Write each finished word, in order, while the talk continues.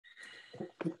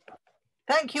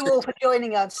Thank you all for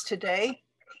joining us today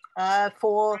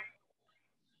for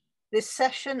this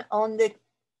session on the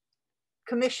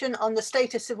Commission on the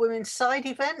Status of Women's Side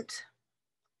event,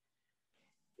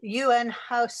 UN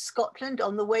House Scotland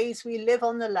on the Ways We Live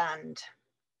on the Land.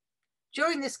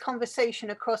 During this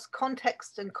conversation across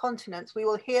contexts and continents, we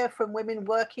will hear from women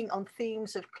working on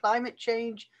themes of climate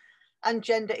change and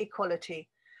gender equality.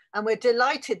 And we're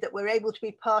delighted that we're able to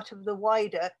be part of the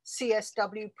wider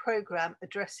CSW programme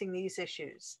addressing these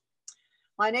issues.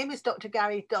 My name is Dr.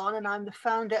 Gary Don, and I'm the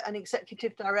founder and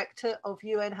executive director of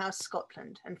UN House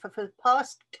Scotland. And for the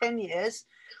past 10 years,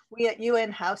 we at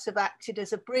UN House have acted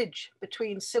as a bridge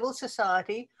between civil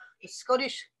society, the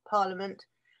Scottish Parliament,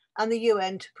 and the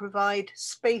UN to provide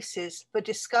spaces for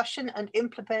discussion and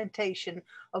implementation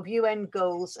of UN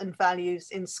goals and values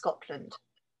in Scotland.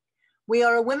 We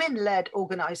are a women-led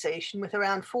organisation with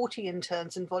around 40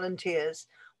 interns and volunteers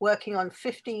working on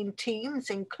 15 teams,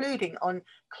 including on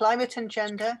climate and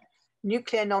gender,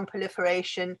 nuclear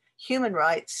non-proliferation, human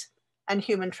rights, and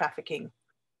human trafficking.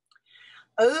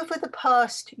 Over the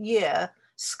past year,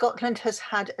 Scotland has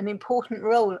had an important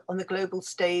role on the global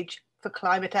stage for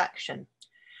climate action.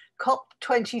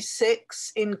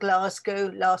 COP26 in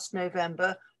Glasgow last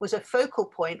November was a focal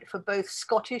point for both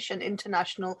Scottish and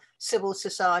international civil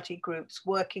society groups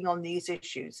working on these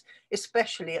issues,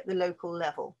 especially at the local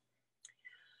level.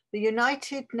 The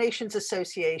United Nations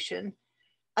Association,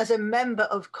 as a member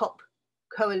of COP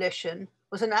Coalition,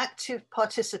 was an active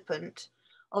participant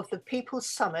of the People's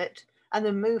Summit and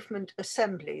the Movement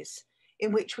Assemblies,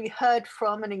 in which we heard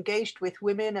from and engaged with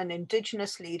women and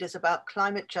Indigenous leaders about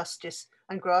climate justice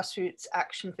and grassroots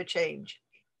action for change.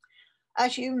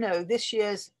 As you know, this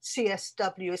year's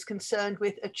CSW is concerned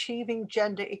with achieving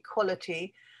gender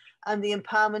equality and the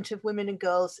empowerment of women and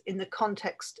girls in the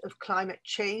context of climate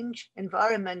change,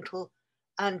 environmental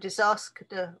and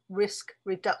disaster risk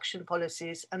reduction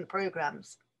policies and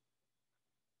programs.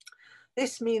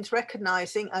 This means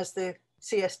recognizing, as the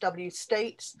CSW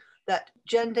states, that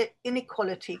gender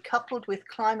inequality coupled with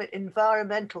climate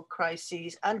environmental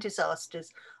crises and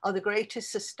disasters are the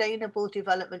greatest sustainable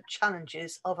development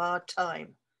challenges of our time,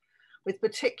 with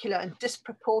particular and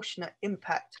disproportionate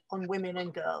impact on women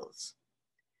and girls.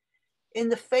 In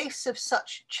the face of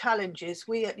such challenges,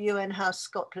 we at UN House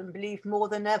Scotland believe more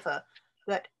than ever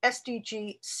that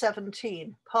SDG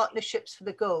 17, Partnerships for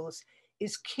the Goals,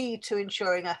 is key to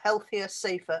ensuring a healthier,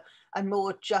 safer, and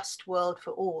more just world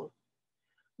for all.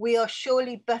 We are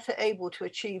surely better able to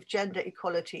achieve gender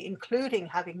equality, including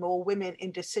having more women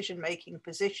in decision-making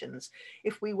positions,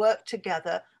 if we work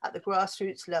together at the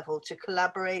grassroots level to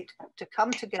collaborate, to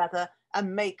come together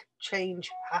and make change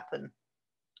happen.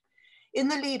 In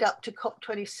the lead up to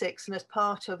COP26 and as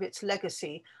part of its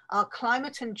legacy, our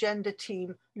climate and gender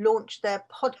team launched their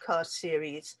podcast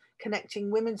series,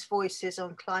 Connecting Women's Voices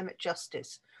on Climate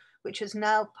Justice, which has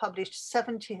now published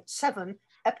 77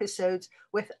 episodes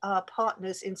with our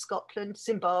partners in Scotland,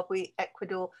 Zimbabwe,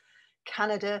 Ecuador,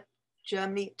 Canada,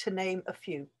 Germany, to name a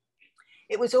few.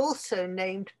 It was also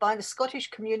named by the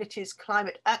Scottish Communities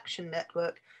Climate Action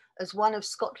Network as one of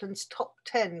Scotland's top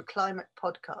 10 climate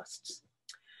podcasts.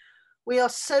 We are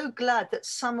so glad that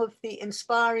some of the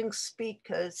inspiring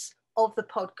speakers of the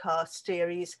podcast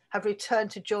series have returned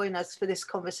to join us for this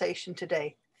conversation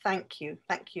today. Thank you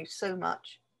so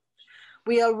much.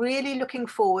 We are really looking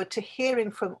forward to hearing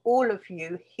from all of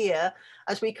you here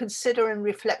as we consider and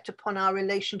reflect upon our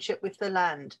relationship with the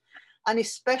land, and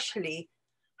especially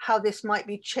how this might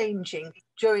be changing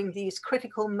during these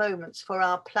critical moments for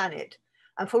our planet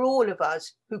and for all of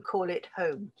us who call it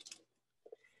home.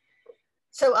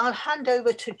 So I'll hand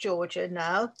over to Georgia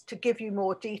now to give you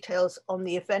more details on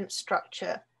the event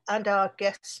structure and our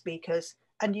guest speakers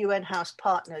and UN House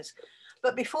partners.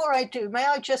 But before I do, may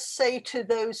I just say to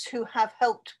those who have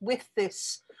helped with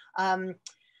this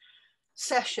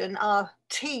session, our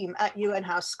team at UN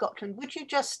House Scotland, would you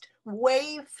just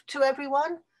wave to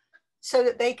everyone so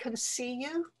that they can see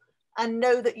you and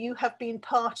know that you have been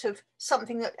part of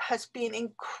something that has been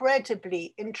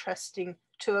incredibly interesting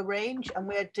to arrange, and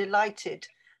we're delighted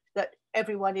that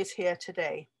everyone is here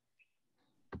today.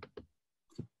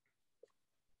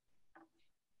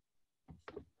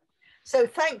 So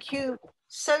thank you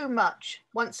so much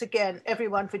once again,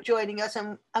 everyone, for joining us,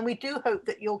 and we do hope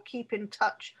that you'll keep in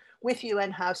touch with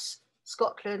UN House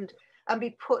Scotland and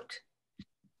be put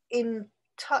in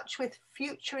touch with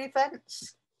future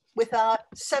events, with our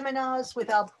seminars,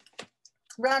 with our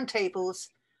roundtables,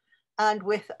 and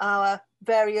with our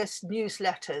various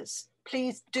newsletters.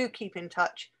 Please do keep in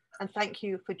touch, and thank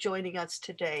you for joining us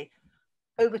today.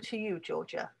 Over to you,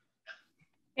 Georgia.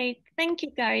 Great. Thank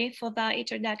you, Gary, for that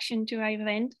introduction to our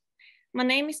event. My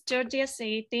name is Georgia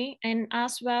Saiti, and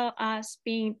as well as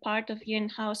being part of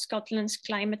UNHS Scotland's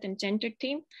Climate and Gender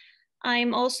team,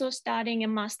 I'm also studying a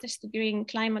master's degree in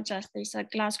climate justice at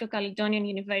Glasgow Caledonian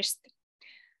University.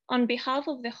 On behalf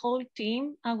of the whole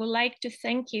team, I would like to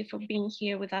thank you for being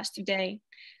here with us today.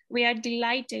 We are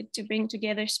delighted to bring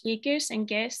together speakers and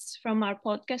guests from our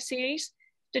podcast series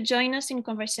to join us in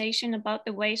conversation about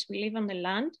the ways we live on the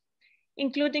land,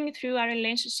 including through our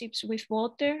relationships with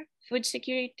water, food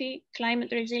security, climate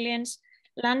resilience,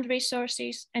 land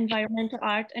resources, environmental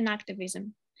art, and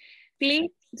activism. Please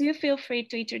do feel free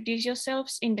to introduce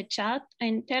yourselves in the chat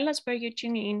and tell us where you're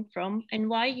tuning in from and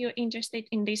why you're interested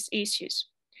in these issues.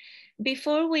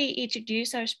 Before we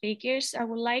introduce our speakers, I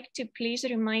would like to please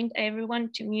remind everyone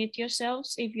to mute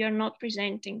yourselves if you're not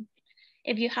presenting.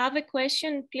 If you have a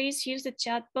question, please use the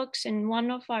chat box and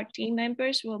one of our team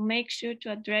members will make sure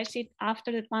to address it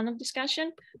after the panel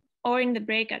discussion or in the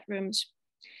breakout rooms.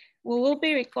 We will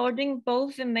be recording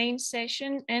both the main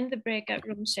session and the breakout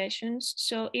room sessions,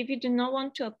 so if you do not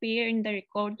want to appear in the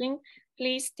recording,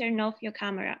 please turn off your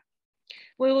camera.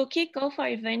 We will kick off our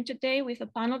event today with a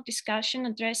panel discussion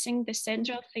addressing the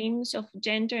central themes of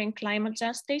gender and climate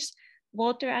justice,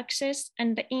 water access,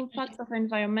 and the impact of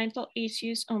environmental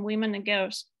issues on women and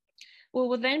girls. We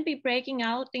will then be breaking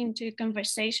out into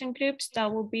conversation groups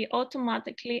that will be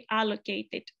automatically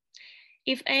allocated.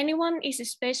 If anyone is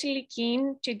especially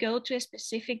keen to go to a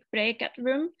specific breakout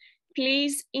room,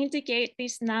 please indicate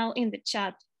this now in the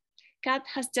chat. Kat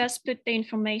has just put the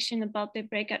information about the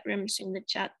breakout rooms in the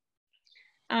chat.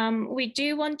 We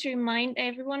do want to remind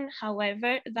everyone,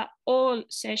 however, that all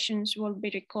sessions will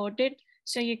be recorded,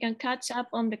 so you can catch up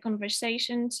on the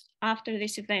conversations after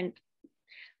this event.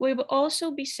 We will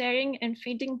also be sharing and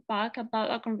feeding back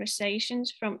about our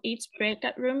conversations from each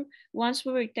breakout room once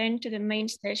we return to the main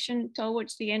session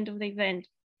towards the end of the event.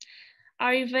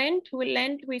 Our event will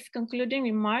end with concluding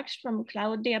remarks from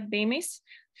Claudia Bemis,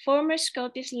 former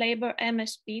Scottish Labour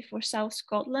MSP for South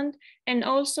Scotland, and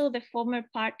also the former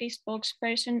party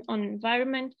spokesperson on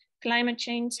environment, climate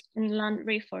change, and land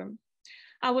reform.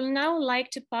 I will now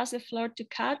like to pass the floor to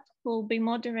Kat, who will be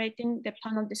moderating the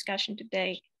panel discussion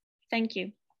today. Thank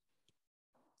you.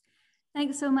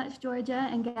 Thanks so much, Georgia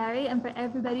and Gary, and for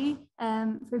everybody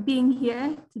for being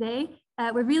here today.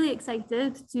 We're really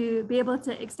excited to be able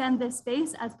to extend this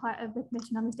space as part of the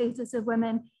Commission on the Status of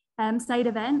Women side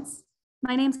events.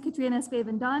 My name's Katrina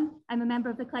Spaven-Don. I'm a member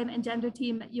of the Climate and Gender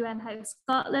team at UNHS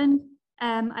Scotland.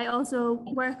 I also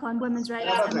work on women's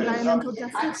rights and environmental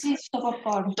justice.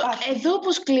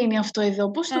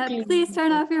 Please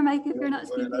turn off your mic if you're not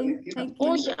speaking. Thank you.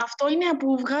 Όχι, αυτό είναι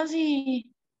που βγάζει.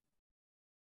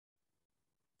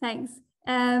 Thanks.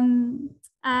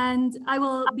 And I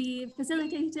will be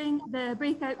facilitating the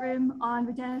breakout room on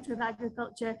regenerative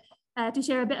agriculture to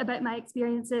share a bit about my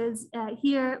experiences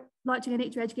here launching a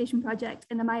nature education project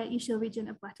in the Maya Ixil region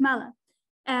of Guatemala.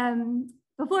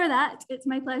 Before that, it's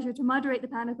my pleasure to moderate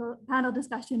the panel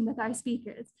discussion with our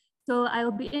speakers. So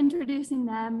I'll be introducing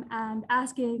them and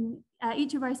asking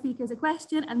each of our speakers a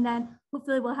question, and then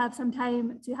hopefully we'll have some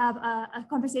time to have a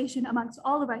conversation amongst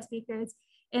all of our speakers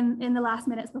in the last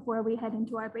minutes before we head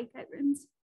into our breakout rooms.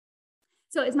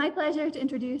 So it's my pleasure to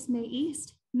introduce May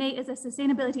East. May is a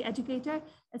sustainability educator,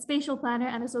 a spatial planner,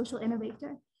 and a social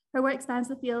innovator. Her work spans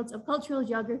the fields of cultural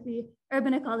geography,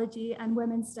 urban ecology, and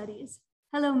women's studies.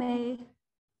 Hello, May.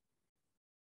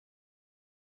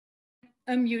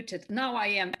 Unmuted. Now I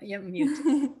am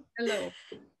muted. Hello.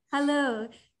 Hello.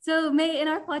 So May, in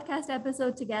our podcast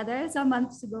episode together some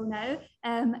months ago now,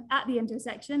 at the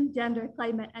intersection, gender,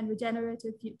 climate, and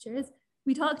regenerative futures,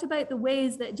 we talked about the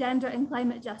ways that gender and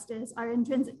climate justice are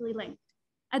intrinsically linked.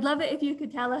 I'd love it if you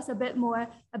could tell us a bit more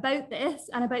about this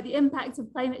and about the impacts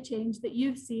of climate change that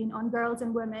you've seen on girls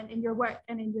and women in your work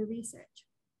and in your research.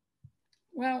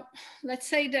 Well, let's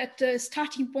say that the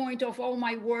starting point of all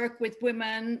my work with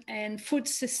women and food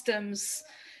systems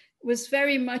was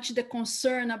very much the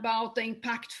concern about the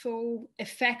impactful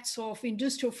effects of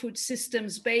industrial food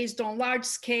systems based on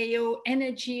large-scale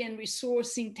energy and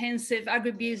resource-intensive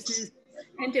agribusiness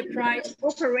enterprise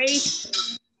operate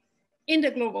in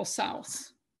the global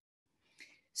south.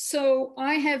 So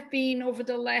I have been, over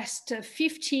the last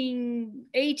 18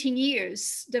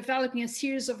 years, developing a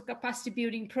series of capacity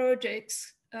building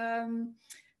projects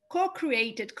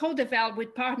co-created, co-developed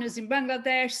with partners in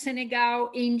Bangladesh, Senegal,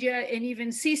 India, and even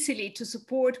Sicily to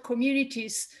support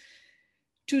communities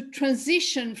to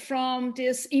transition from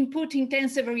this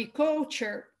input-intensive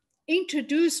agriculture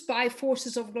introduced by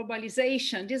forces of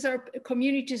globalization. These are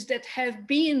communities that have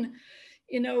been,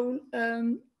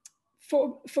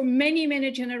 for many,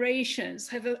 many generations,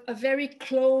 have a very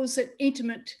close and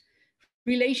intimate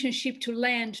relationship to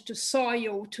land, to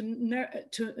soil, to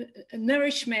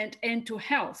nourishment, and to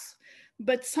health.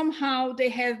 But somehow they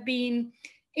have been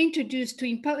introduced to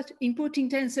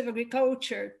input-intensive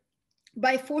agriculture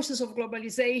by forces of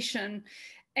globalization,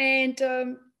 and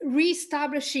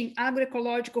reestablishing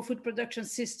agroecological food production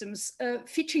systems,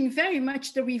 featuring very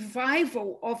much the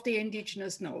revival of the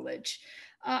indigenous knowledge.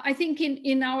 I think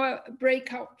in our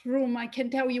breakout room, I can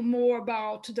tell you more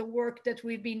about the work that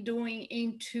we've been doing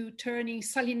into turning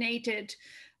salinated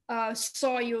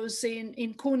soils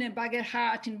in Khun and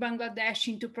Bagherhat in Bangladesh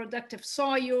into productive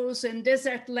soils, and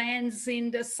desert lands in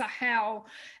the Sahel,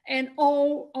 and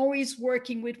always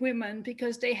working with women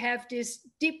because they have this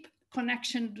deep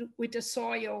connection with the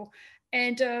soil.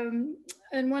 And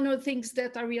one of the things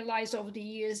that I realized over the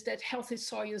years that healthy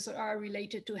soils are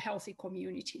related to healthy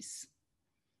communities.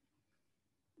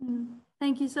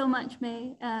 Thank you so much,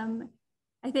 May.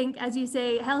 I think, as you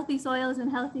say, healthy soils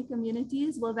and healthy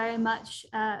communities will very much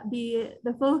be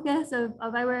the focus of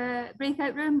our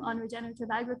breakout room on regenerative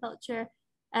agriculture.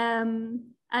 And,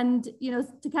 you know,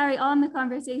 to carry on the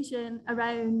conversation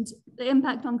around the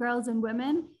impact on girls and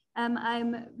women,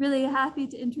 I'm really happy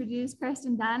to introduce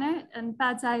Kirsten Danner and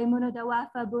Fadzai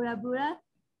Munodawafa Bura Bura.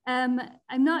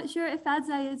 I'm not sure if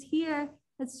Fadzai is here.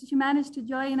 Has she managed to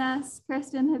join us?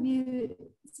 Kirsten, have you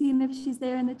seen if she's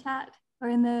there in the chat or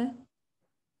in the...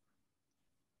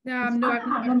 No, I'm not.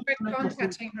 I'm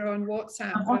contacting her on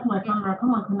WhatsApp. I'm off my camera.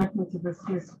 Come on, connect me to the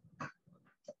space.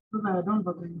 So that I don't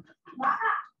bother you.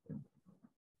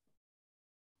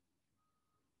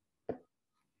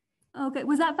 Okay,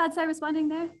 was that Fadzai responding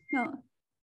there?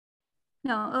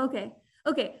 No, okay.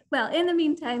 Okay, well, in the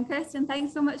meantime, Kirsten,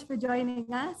 thanks so much for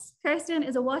joining us. Kirsten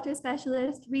is a water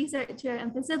specialist, researcher,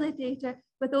 and facilitator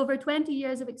with over 20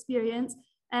 years of experience,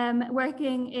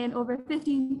 working in over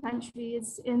 15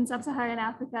 countries in sub-Saharan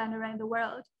Africa and around the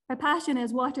world. Her passion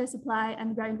is water supply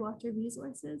and groundwater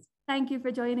resources. Thank you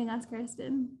for joining us,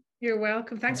 Kirsten. You're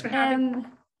welcome. Thanks for having me.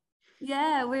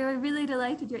 Yeah, we were really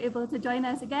delighted you're able to join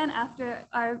us again after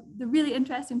the really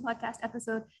interesting podcast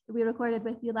episode that we recorded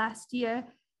with you last year.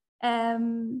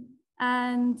 And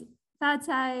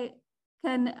Fadzai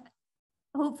can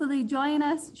hopefully join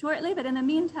us shortly, but in the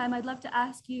meantime, I'd love to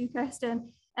ask you,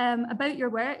 Kirsten, about your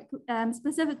work,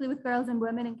 specifically with girls and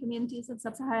women in communities of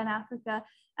sub-Saharan Africa,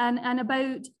 and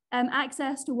about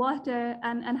access to water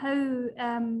and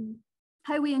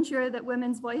how we ensure that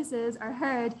women's voices are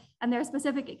heard and their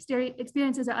specific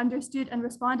experiences are understood and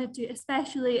responded to,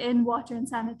 especially in water and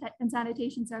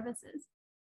sanitation services.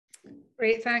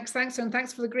 Great, thanks, and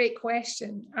thanks for the great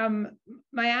question.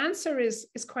 My answer is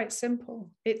quite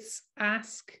simple. It's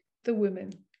ask the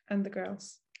women and the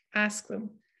girls. Ask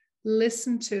them,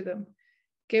 listen to them,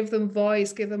 give them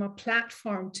voice, give them a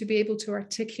platform to be able to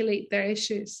articulate their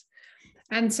issues.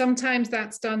 And sometimes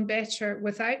that's done better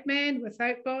without men,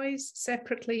 without boys,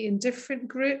 separately in different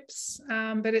groups,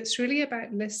 but it's really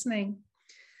about listening.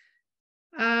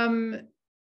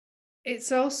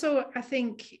 It's also, I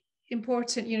think,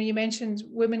 important, you know, you mentioned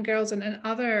women, girls, and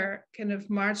other kind of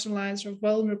marginalized or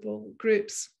vulnerable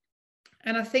groups.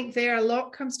 And I think there a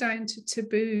lot comes down to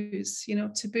taboos, you know,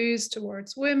 taboos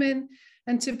towards women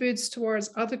and taboos towards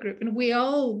other groups. And we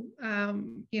all,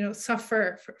 you know,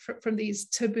 suffer from these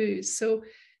taboos. So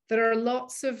there are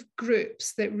lots of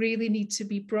groups that really need to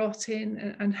be brought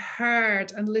in and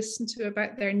heard and listened to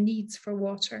about their needs for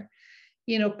water.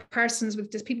 You know, persons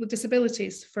with people with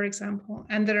disabilities, for example,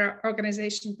 and there are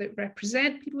organizations that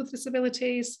represent people with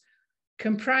disabilities,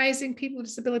 comprising people with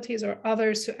disabilities or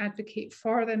others who advocate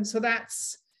for them. So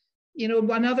that's, you know,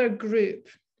 another group.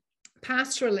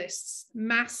 Pastoralists,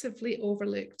 massively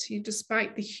overlooked,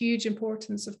 despite the huge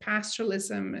importance of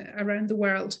pastoralism around the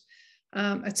world,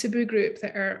 a taboo group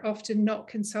that are often not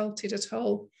consulted at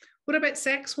all. What about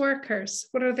sex workers?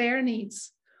 What are their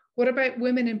needs? What about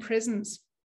women in prisons?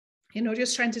 You know,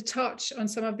 just trying to touch on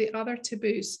some of the other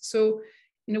taboos. So,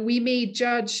 you know, we may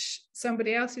judge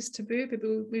somebody else's taboo, but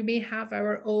we may have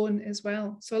our own as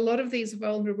well. So a lot of these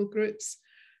vulnerable groups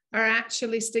are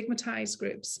actually stigmatized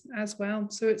groups as well.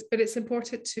 So it's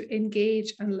important to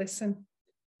engage and listen.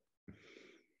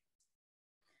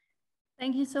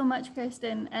 Thank you so much,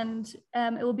 Kirsten. And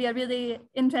it will be a really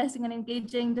interesting and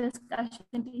engaging discussion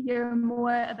to hear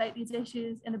more about these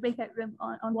issues in the breakout room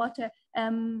on water.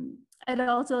 I'd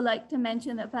also like to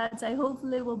mention that Fadzai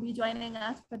hopefully will be joining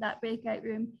us for that breakout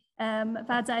room.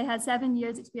 Fadzai has 7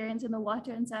 years experience in the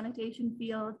water and sanitation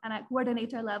field and at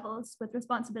coordinator levels with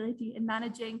responsibility in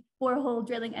managing borehole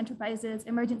drilling enterprises,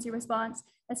 emergency response,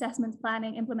 assessments,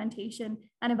 planning, implementation,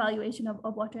 and evaluation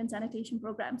of water and sanitation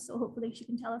programs. So hopefully she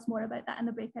can tell us more about that in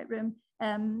the breakout room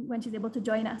when she's able to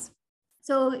join us.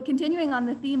 So continuing on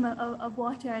the theme of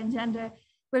water and gender,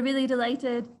 we're really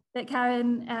delighted that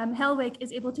Karen Helwig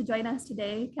is able to join us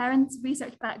today. Karen's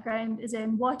research background is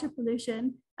in water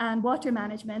pollution and water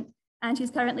management, and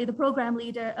she's currently the program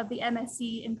leader of the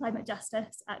MSc in Climate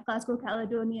Justice at Glasgow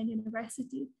Caledonian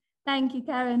University. Thank you,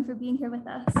 Karen, for being here with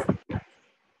us.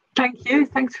 Thank you.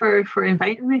 Thanks for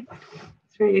inviting me.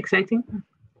 It's very exciting.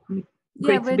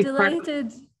 Yeah, we're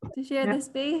delighted to share the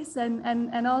space,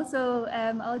 and also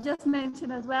I'll just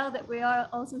mention as well that we are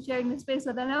also sharing the space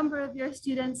with a number of your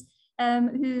students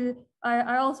who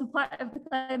are also part of the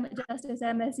Climate Justice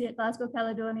MSc at Glasgow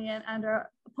Caledonian and are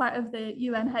part of the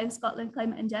UNHS Scotland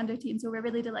Climate and Gender team. So we're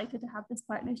really delighted to have this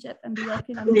partnership and be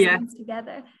working on these things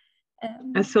together.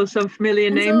 I saw some familiar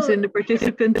names in the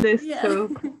participant list, so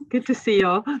good to see you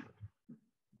all.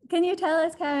 Can you tell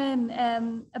us,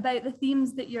 Karen, about the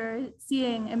themes that you're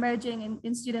seeing emerging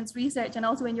in students' research and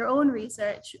also in your own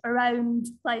research around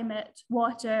climate,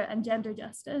 water, and gender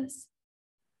justice?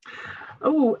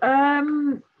 Oh,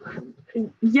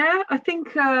 yeah, I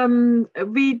think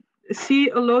we see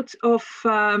a lot of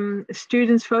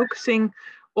students focusing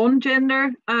on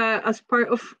gender as part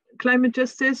of climate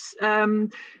justice.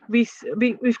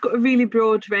 We've got a really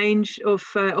broad range of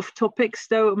topics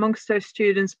though amongst our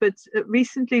students, but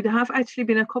recently there have actually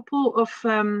been a couple of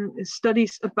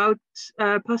studies about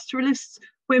pastoralist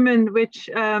women, which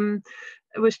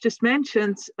was just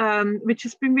mentioned, which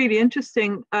has been really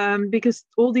interesting because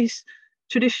all these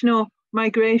traditional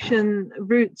migration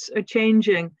routes are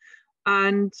changing,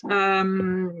 and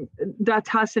that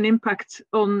has an impact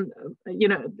on,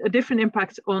 a different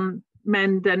impact on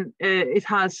men than it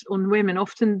has on women.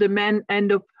 Often the men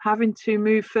end up having to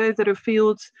move further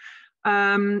afield,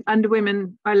 and the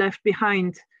women are left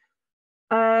behind.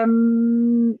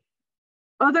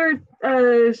 Other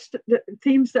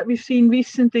themes that we've seen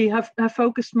recently have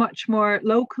focused much more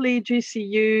locally.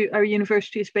 GCU, our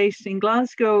university, is based in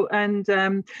Glasgow, and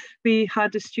we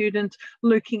had a student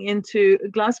looking into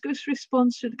Glasgow's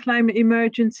response to the climate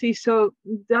emergency. So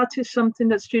that is something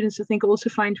that students, I think,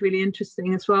 also find really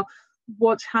interesting as well.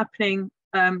 What's happening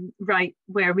right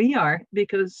where we are,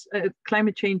 because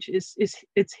climate change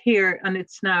it's here and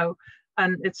it's now,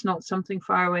 and it's not something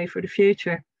far away for the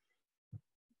future.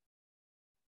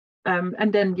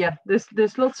 And then, yeah,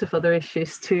 there's lots of other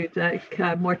issues too, like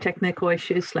more technical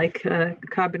issues like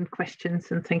carbon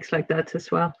questions and things like that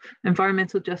as well.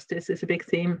 Environmental justice is a big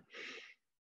theme.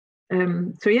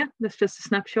 So yeah, that's just a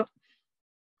snapshot.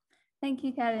 Thank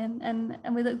you, Karen,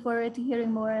 and we look forward to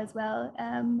hearing more as well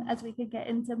as we could get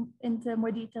into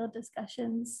more detailed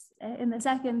discussions in the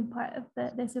second part of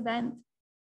this event.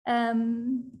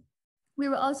 We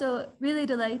were also really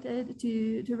delighted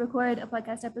to record a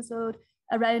podcast episode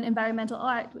around environmental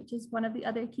art, which is one of the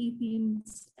other key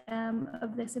themes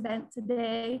of this event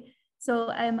today. So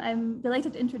I'm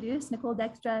delighted to introduce Nicole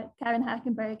Dijkstra, Karen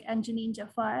Hackenberg, and Janine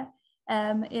Jafar.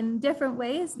 In different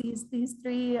ways, these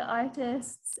three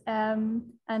artists and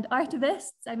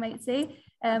artivists, I might say,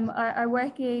 are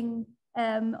working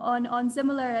on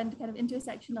similar and kind of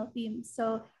intersectional themes.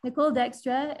 So Nicole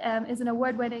Dijkstra is an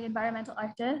award-winning environmental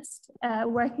artist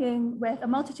working with a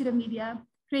multitude of media,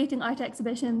 creating art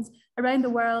exhibitions around the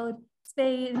world,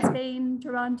 Spain,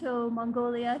 Toronto,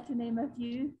 Mongolia, to name a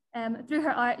few. Through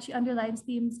her art, she underlines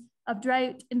themes of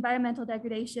drought, environmental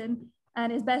degradation,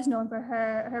 and is best known for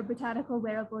her botanical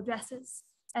wearable dresses.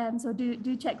 So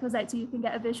do check those out so you can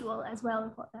get a visual as well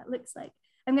of what that looks like.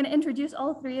 I'm going to introduce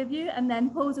all three of you and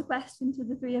then pose a question to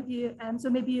the three of you. So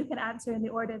maybe you can answer in the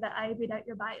order that I read out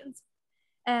your bios.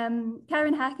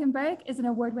 Karen Hackenberg is an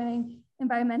award-winning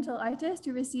environmental artist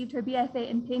who received her BFA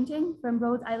in painting from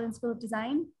Rhode Island School of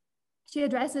Design. She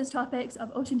addresses topics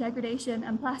of ocean degradation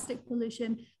and plastic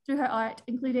pollution through her art,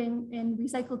 including in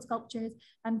recycled sculptures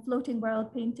and floating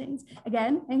world paintings.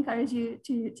 Again, I encourage you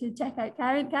to check out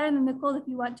Karen. Karen and Nicole, if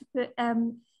you want to put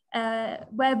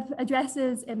web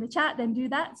addresses in the chat, then do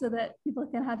that so that people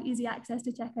can have easy access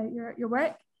to check out your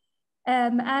work.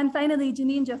 And finally,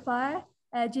 Janine Jafar.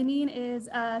 Janine is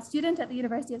a student at the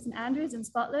University of St Andrews in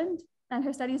Scotland, and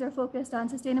her studies are focused on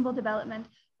sustainable development,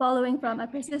 following from a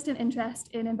persistent interest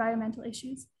in environmental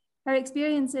issues. Her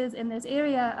experiences in this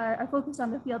area are focused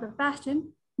on the field of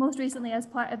fashion, most recently as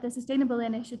part of the Sustainable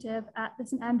Initiative at the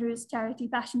St Andrews Charity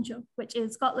Fashion Show, which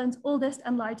is Scotland's oldest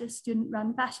and largest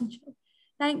student-run fashion show.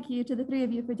 Thank you to the three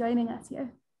of you for joining us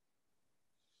here.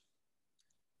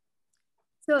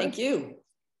 So, thank you.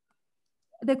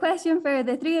 The question for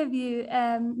the three of you,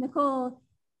 Nicole,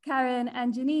 Karen,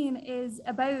 and Janine, is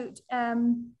about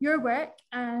your work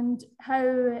and how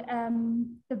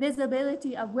the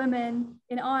visibility of women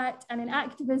in art and in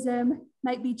activism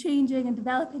might be changing and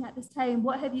developing at this time.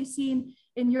 What have you seen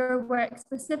in your work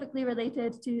specifically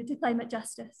related to climate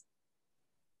justice?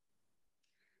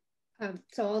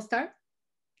 So I'll start.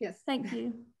 Yes. Thank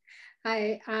you.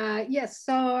 Hi. Yes.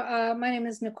 So my name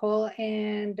is Nicole,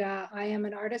 and I am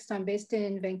an artist. I'm based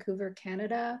in Vancouver,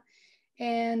 Canada.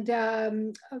 And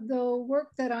the work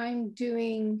that I'm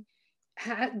doing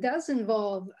does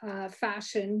involve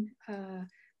fashion,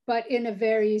 but in a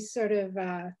very sort of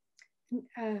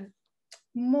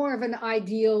more of an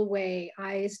ideal way.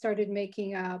 I started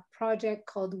making a project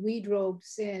called Weed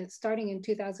Robes starting in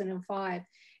 2005,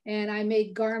 and I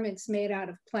made garments made out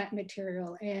of plant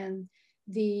material. And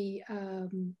the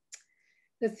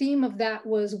theme of that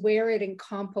was wear it and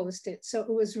compost it. So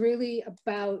it was really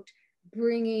about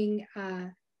bringing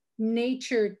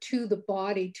nature to the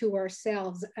body, to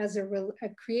ourselves, as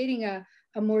creating a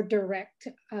more direct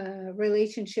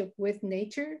relationship with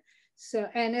nature. So,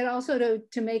 and it also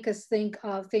to make us think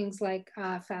of things like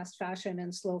fast fashion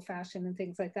and slow fashion and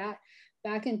things like that.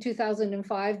 Back in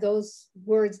 2005, those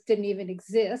words didn't even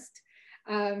exist.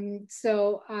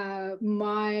 So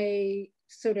my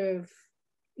sort of,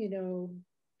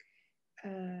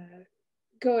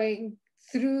 going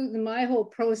through my whole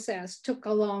process took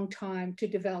a long time to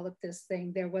develop this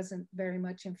thing. There wasn't very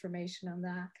much information on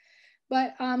that.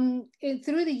 But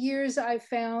through the years, I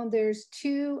found there's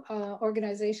two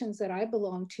organizations that I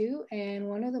belong to, and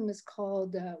one of them is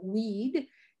called WEAD,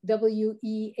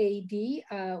 W-E-A-D,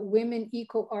 Women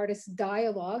Eco Artists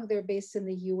Dialogue. They're based in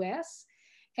the US,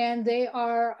 and they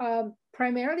are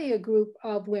primarily a group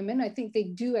of women. I think they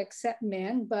do accept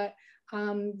men, but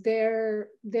their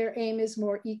aim is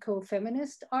more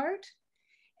eco-feminist art.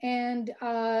 And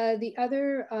the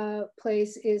other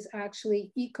place is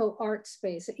actually Eco Art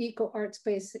Space. Eco Art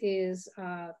Space is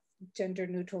gender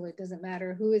neutral. It doesn't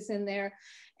matter who is in there.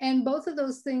 And both of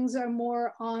those things are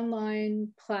more online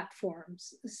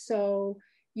platforms. So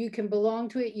you can belong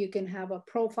to it. You can have a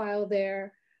profile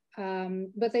there,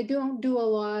 but they don't do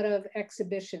a lot of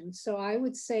exhibitions. So I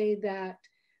would say that,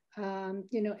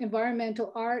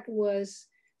 environmental art was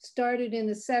started in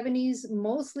the 70s,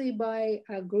 mostly by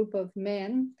a group of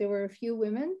men. There were a few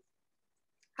women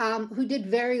who did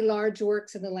very large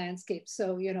works in the landscape.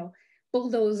 So,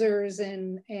 bulldozers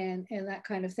and that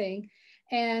kind of thing.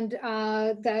 And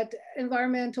that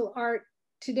environmental art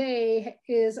today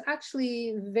is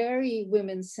actually very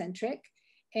women-centric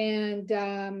and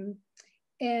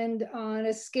on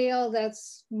a scale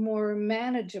that's more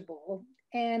manageable.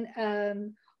 And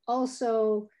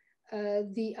also,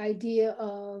 the idea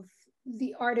of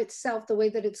the art itself, the way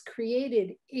that it's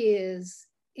created, is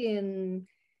in,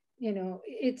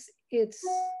 it's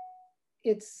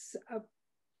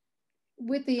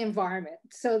with the environment.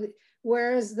 So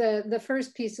whereas the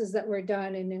first pieces that were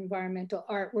done in environmental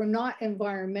art were not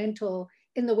environmental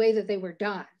in the way that they were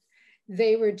done.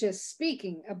 They were just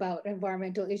speaking about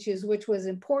environmental issues, which was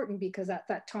important because at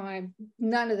that time,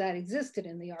 none of that existed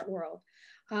in the art world.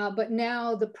 But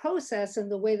now the process and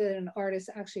the way that an artist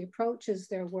actually approaches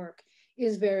their work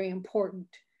is very important.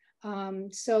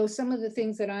 So some of the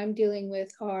things that I'm dealing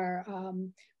with are,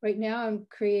 right now I'm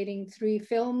creating 3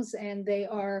 films, and they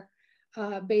are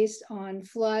based on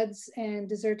floods and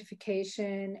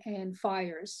desertification and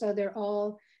fires. So they're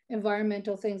all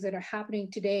environmental things that are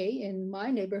happening today in my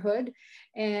neighborhood,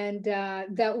 and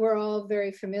that we're all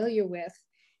very familiar with.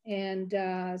 And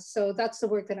so that's the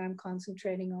work that I'm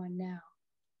concentrating on now.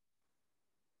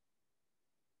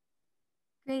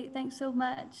 Great, thanks so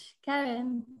much.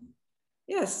 Karen.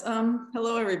 Yes,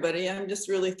 hello everybody. I'm just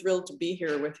really thrilled to be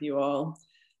here with you all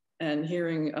and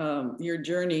hearing your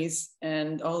journeys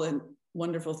and all the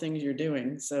wonderful things you're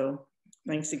doing. So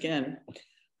thanks again.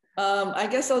 I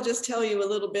guess I'll just tell you a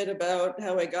little bit about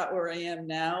how I got where I am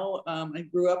now. I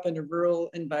grew up in a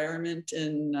rural environment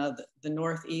in the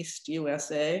Northeast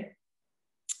USA.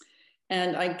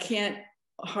 And I can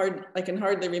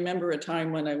hardly remember a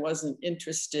time when I wasn't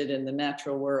interested in the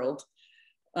natural world.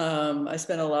 I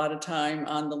spent a lot of time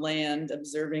on the land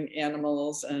observing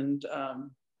animals and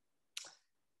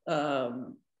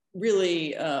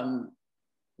really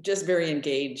just very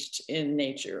engaged in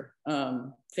nature.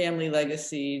 Family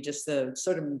legacy, just a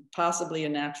sort of possibly a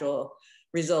natural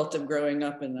result of growing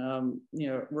up in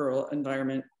a rural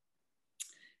environment.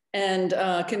 And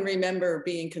can remember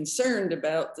being concerned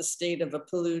about the state of a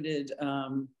polluted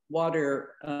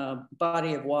water,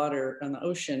 body of water on the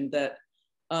ocean that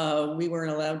we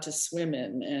weren't allowed to swim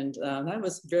in. And I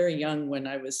was very young when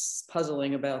I was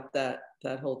puzzling about that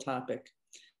whole topic.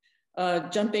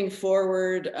 Jumping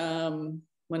forward,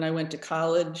 when I went to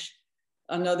college,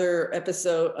 another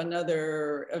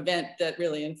event that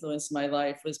really influenced my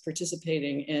life was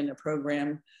participating in a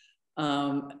program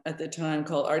at the time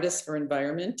called Artists for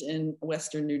Environment in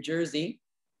Western New Jersey.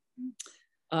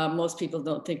 Most people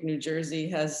don't think New Jersey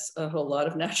has a whole lot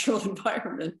of natural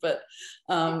environment, but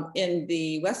in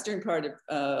the western part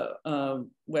of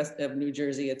west of New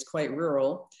Jersey, it's quite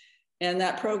rural. And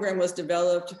that program was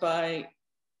developed by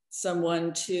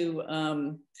someone to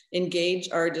engage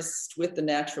artists with the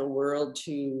natural world,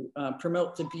 to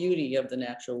promote the beauty of the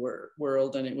natural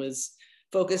world. And it was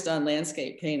focused on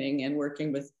landscape painting and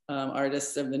working with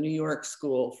artists of the New York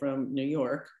School from New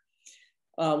York.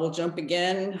 We'll jump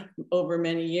again over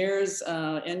many years,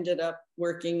 ended up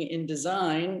working in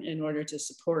design in order to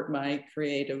support my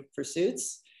creative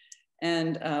pursuits.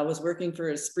 And was working for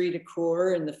Esprit de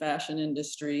Corps in the fashion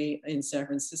industry in San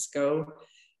Francisco.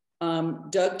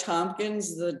 Doug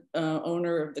Tompkins, the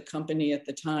owner of the company at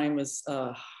the time, was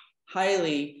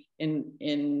highly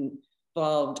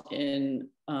involved in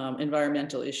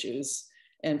environmental issues.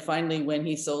 And finally, when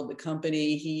he sold the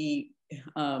company, he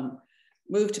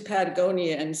moved to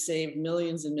Patagonia and saved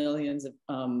millions and millions of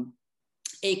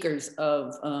acres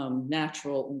of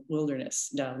natural wilderness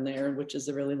down there, which is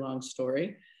a really long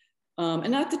story.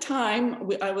 And at the time,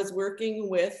 I was working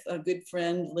with a good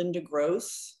friend, Linda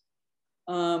Gross,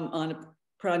 on a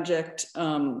project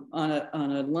on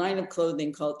a line of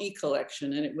clothing called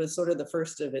E-Collection, and it was sort of the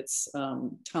first of its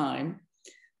time.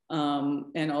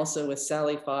 And also with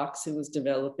Sally Fox, who was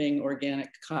developing organic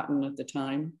cotton at the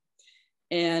time.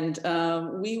 And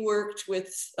we worked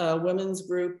with a women's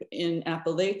group in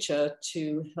Appalachia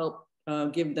to help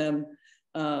give them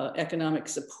economic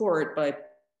support by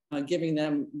giving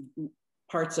them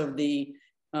parts of the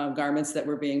garments that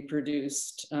were being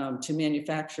produced to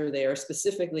manufacture there,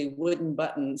 specifically wooden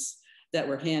buttons that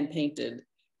were hand painted.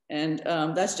 And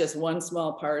that's just one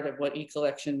small part of what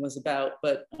E-Collection was about,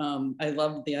 but I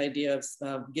loved the idea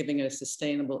of giving a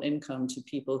sustainable income to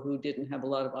people who didn't have a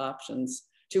lot of options,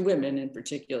 to women in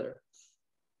particular.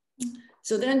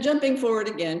 So then jumping forward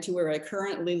again to where I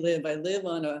currently live, I live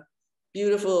on a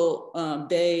beautiful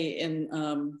bay in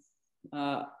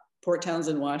Port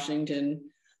Townsend, Washington,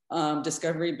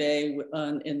 Discovery Bay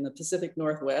in the Pacific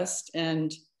Northwest.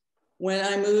 And when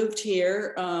I moved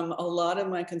here, a lot of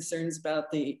my concerns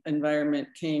about the environment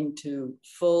came to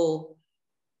full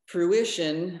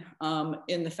fruition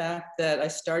in the fact that I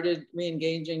started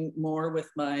re-engaging more with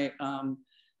my,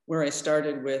 where I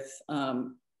started with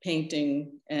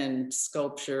painting and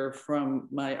sculpture from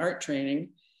my art training.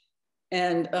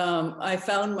 And I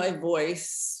found my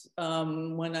voice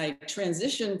when I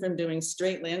transitioned from doing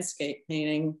straight landscape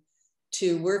painting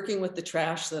to working with the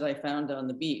trash that I found on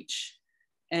the beach.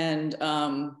 And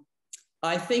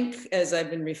I think as I've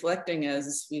been reflecting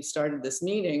as we started this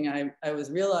meeting, I was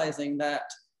realizing that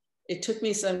it took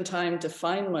me some time to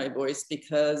find my voice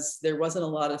because there wasn't a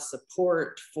lot of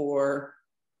support for,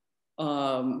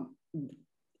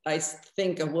 I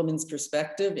think, a woman's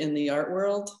perspective in the art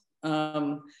world.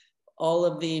 All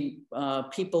of the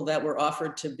people that were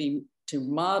offered to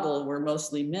model were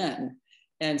mostly men,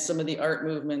 and some of the art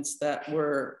movements that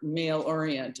were male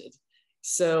oriented.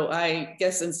 So I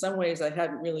guess in some ways I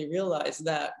hadn't really realized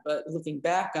that, but looking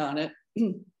back on it,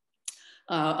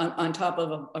 on top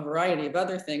of a variety of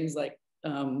other things like,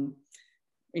 you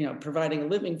know, providing a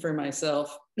living for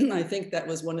myself, I think that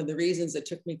was one of the reasons it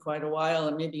took me quite a while,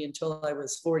 and maybe until I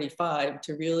was 45,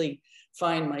 to really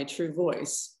find my true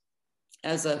voice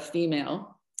as a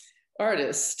female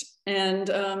artist. And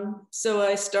so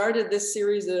I started this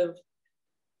series of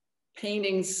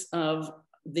paintings of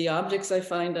the objects I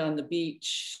find on the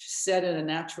beach set in a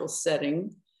natural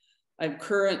setting. I'm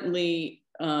currently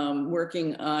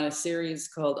working on a series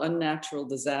called Unnatural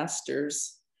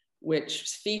Disasters,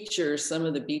 which features some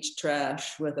of the beach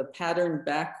trash with a patterned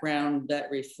background that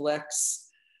reflects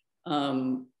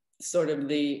sort of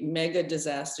the mega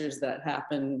disasters that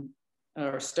happen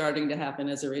or starting to happen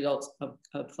as a result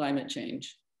of climate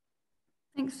change.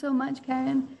 Thanks so much,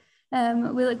 Karen.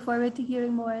 We look forward to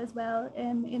hearing more as well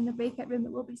in the breakout room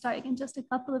that will be starting in just a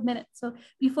couple of minutes. So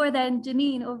before then,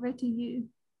 Janine, over to you.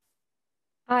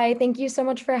 Hi, thank you so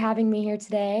much for having me here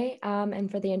today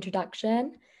and for the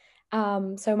introduction.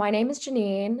 So my name is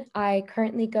Janine. I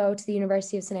currently go to the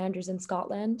University of St. Andrews in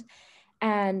Scotland,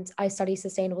 and I study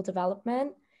sustainable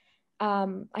development.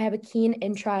 I have a keen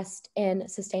interest in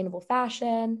sustainable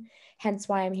fashion, hence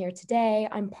why I'm here today.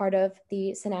 I'm part of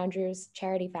the St. Andrews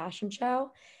Charity Fashion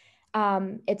Show.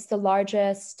 It's the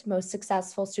largest, most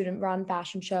successful student-run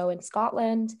fashion show in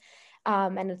Scotland,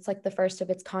 and it's like the first of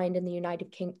its kind in the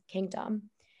United Kingdom.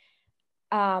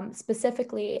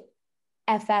 Specifically,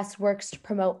 FS works to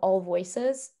promote all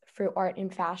voices through art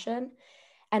and fashion,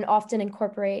 and often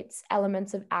incorporates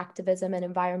elements of activism and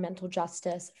environmental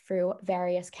justice through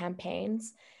various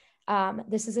campaigns.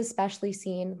 This is especially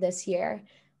seen this year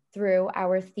through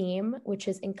our theme, which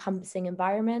is encompassing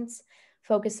environments,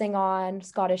 focusing on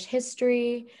Scottish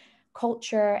history,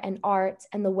 culture, and art,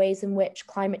 and the ways in which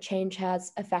climate change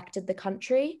has affected the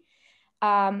country.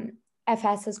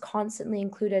 FS has constantly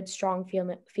included strong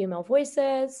female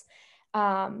voices.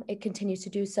 It continues to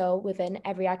do so within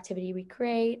every activity we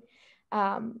create.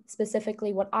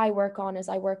 Specifically, what I work on is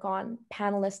I work on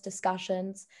panelist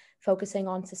discussions focusing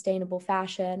on sustainable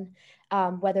fashion,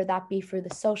 whether that be through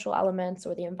the social elements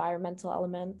or the environmental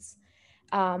elements,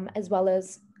 as well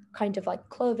as kind of like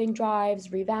clothing drives,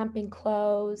 revamping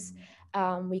clothes.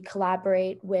 We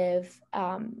collaborate with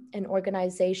an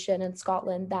organization in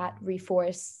Scotland that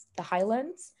reforests the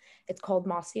Highlands. It's called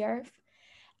Mossy Earth.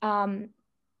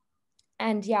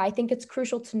 And yeah, I think it's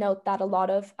crucial to note that a lot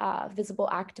of visible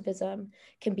activism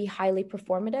can be highly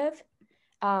performative,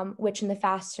 which in the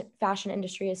fashion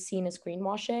industry is seen as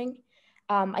greenwashing.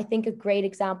 I think a great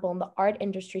example in the art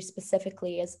industry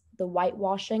specifically is the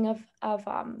whitewashing of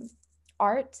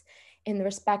art, in the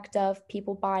respect of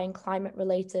people buying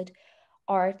climate-related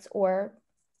art or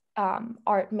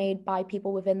art made by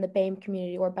people within the BAME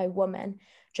community or by women,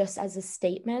 just as a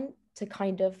statement to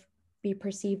kind of be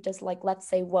perceived as, like, let's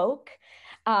say, woke.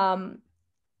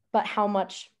 But how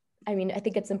much, I mean, I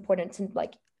think it's important to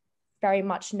like very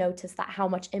much notice that how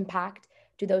much impact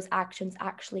do those actions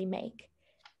actually make.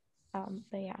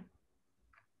 But yeah.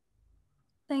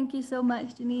 Thank you so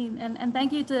much, Janine. And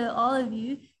thank you to all of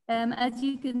you. As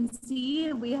you can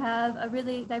see, we have a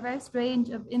really diverse range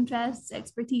of interests,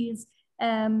 expertise,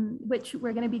 which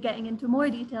we're going to be getting into more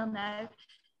detail now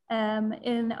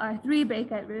in our 3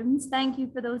 breakout rooms. Thank you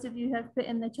for those of you who have put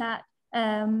in the chat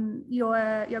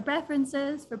your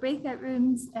preferences for breakout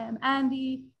rooms.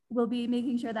 Andy will be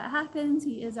making sure that happens.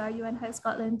 He is our UNHS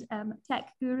Scotland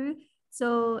tech guru.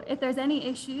 So if there's any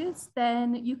issues,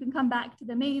 then you can come back to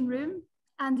the main room.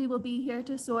 Andy will be here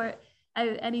to sort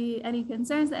out any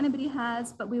concerns that anybody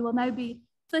has, but we will now be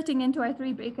splitting into our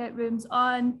 3 breakout rooms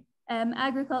on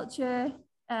agriculture,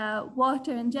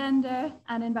 water and gender,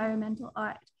 and environmental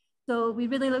art. So we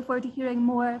really look forward to hearing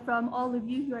more from all of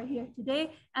you who are here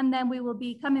today. And then we will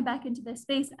be coming back into this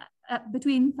space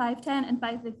between 5:10 and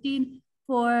 5:15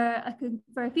 for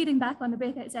a feeding back on the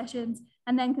breakout sessions,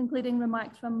 and then concluding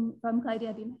remarks from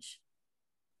Claudia Beamish.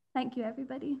 Thank you,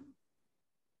 everybody.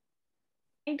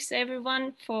 Thanks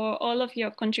everyone for all of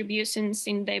your contributions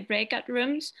in the breakout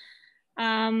rooms.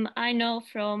 I know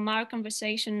from our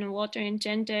conversation on water and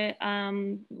gender,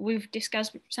 we've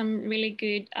discussed some really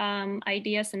good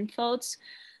ideas and thoughts.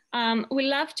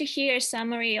 We'd love to hear a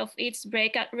summary of each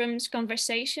breakout room's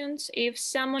conversations. If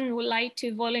someone would like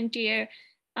to volunteer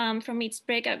from each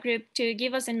breakout group to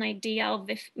give us an idea of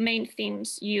the main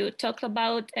themes you talked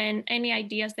about and any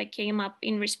ideas that came up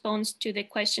in response to the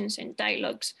questions and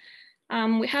dialogues.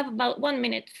 We have about 1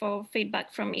 minute for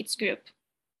feedback from each group.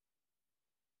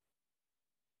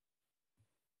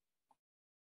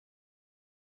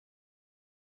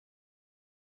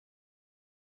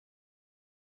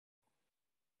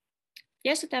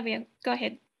 Yes, Ottavia, go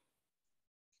ahead.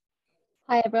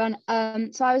 Hi everyone.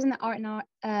 So I was in the art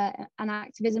and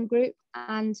activism group,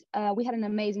 and we had an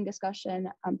amazing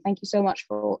discussion. Thank you so much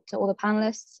to all the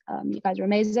panelists. You guys are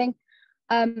amazing.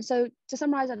 So to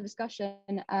summarize our discussion,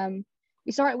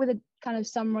 we started with a kind of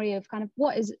summary of kind of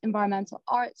what is environmental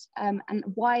art and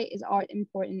why is art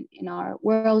important in our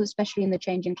world, especially in the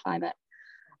changing climate.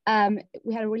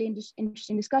 We had a really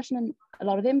interesting discussion and a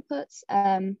lot of inputs.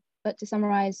 But to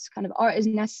summarize, kind of art is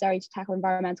necessary to tackle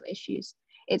environmental issues.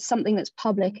 It's something that's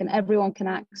public and everyone can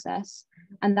access,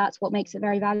 and that's what makes it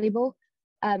very valuable.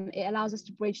 It allows us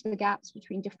to bridge the gaps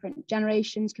between different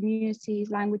generations, communities,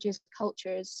 languages,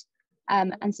 cultures,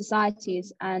 and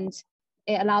societies, and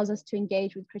it allows us to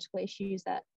engage with critical issues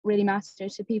that really matter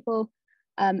to people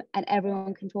and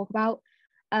everyone can talk about.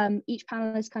 Each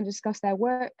panelist can discuss their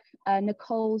work.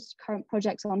 Nicole's current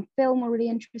projects on film were really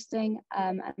interesting,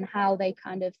 and how they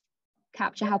kind of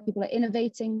capture how people are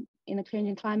innovating in the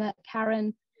changing climate.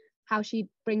 Karen, how she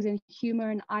brings in humor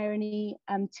and irony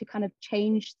to kind of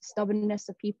change the stubbornness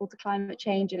of people to climate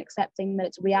change and accepting that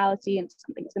it's a reality and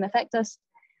something that's going to affect us.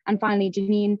 And finally,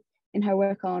 Janine, in her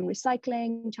work on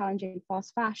recycling, challenging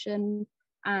fast fashion,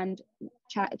 and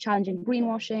challenging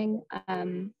greenwashing,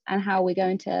 and how we're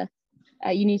going to,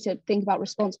 you need to think about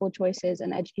responsible choices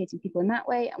and educating people in that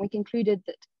way. And we concluded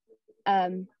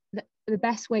that the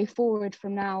best way forward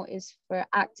from now is for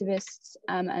activists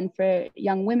and for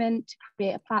young women to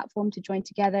create a platform to join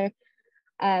together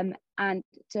and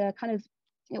to kind of,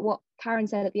 what Karen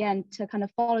said at the end, to kind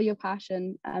of follow your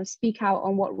passion, speak out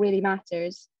on what really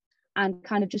matters, and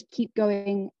kind of just keep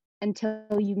going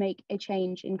until you make a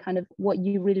change in kind of what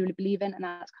you really, really believe in. And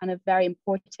that's kind of very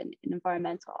important in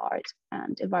environmental art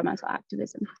and environmental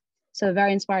activism. So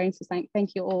very inspiring. So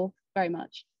thank you all very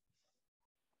much.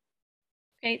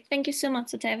 Great, thank you so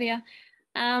much, Otavia.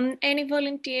 Any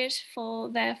volunteers for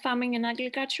the farming and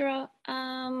agricultural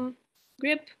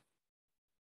group?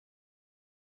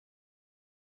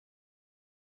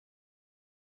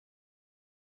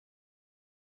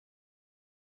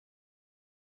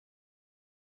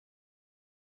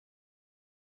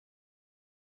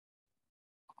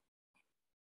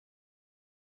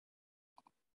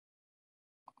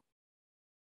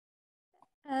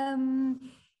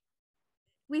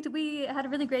 We had a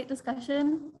really great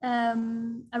discussion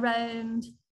around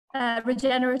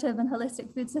regenerative and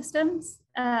holistic food systems.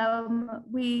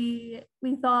 We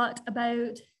thought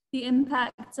about the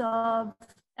impacts of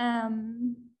our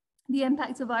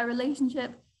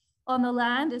relationship on the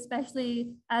land,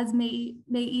 especially as May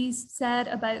East said,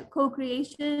 about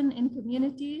co-creation in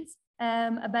communities,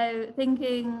 about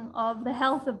thinking of the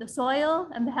health of the soil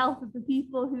and the health of the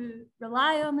people who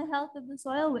rely on the health of the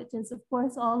soil, which is of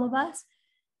course all of us.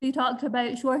 We talked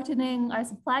about shortening our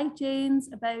supply chains,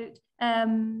 about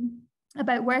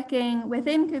working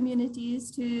within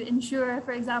communities to ensure,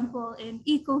 for example, in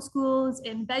eco schools,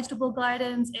 in vegetable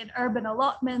gardens, in urban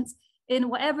allotments, in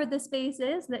whatever the space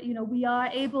is, that we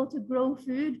are able to grow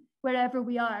food wherever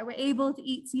we are. We're able to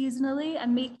eat seasonally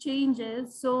and make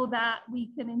changes so that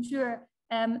we can ensure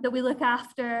that we look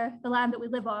after the land that we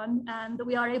live on, and that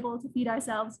we are able to feed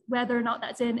ourselves, whether or not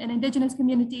that's in an indigenous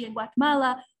community in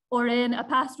Guatemala or in a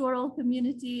pastoral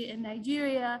community in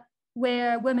Nigeria,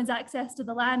 where women's access to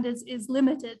the land is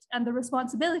limited, and the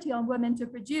responsibility on women to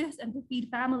produce and to feed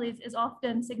families is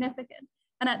often significant.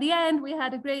 And at the end, we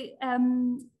had a great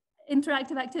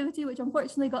interactive activity, which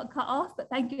unfortunately got cut off, but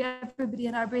thank you everybody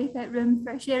in our breakout room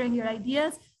for sharing your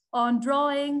ideas on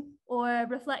drawing or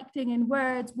reflecting in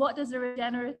words, what does a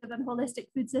regenerative and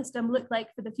holistic food system look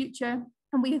like for the future?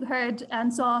 And we heard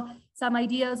and saw some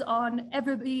ideas on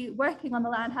everybody working on the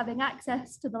land, having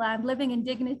access to the land, living in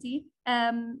dignity,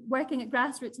 working at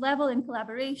grassroots level in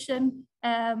collaboration,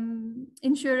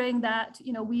 ensuring that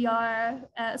we are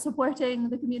supporting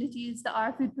the communities that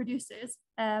are food producers.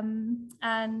 And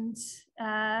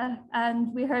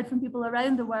we heard from people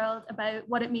around the world about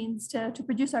what it means to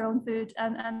produce our own food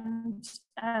and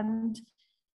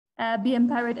be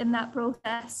empowered in that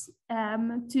process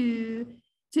to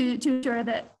ensure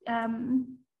that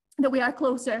that we are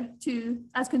closer to,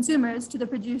 as consumers, to the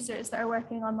producers that are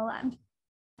working on the land.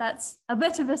 That's a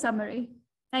bit of a summary.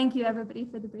 Thank you everybody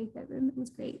for the breakout room. It was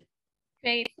great.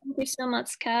 Great, thank you so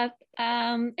much, Kat.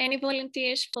 Any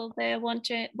volunteers for the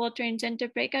water and gender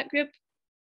breakout group?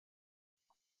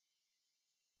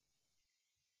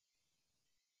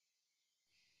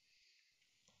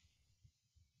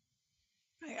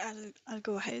 I'll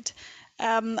go ahead.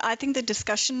 I think the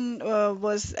discussion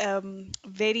was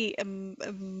very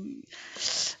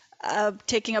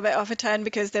taking a bit of a turn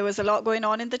because there was a lot going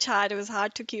on in the chat. It was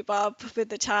hard to keep up with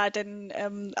the chat, and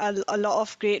a lot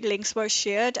of great links were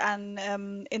shared. And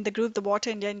in the group, the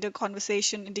water and gender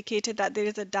conversation indicated that there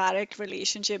is a direct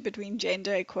relationship between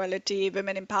gender equality,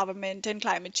 women empowerment, and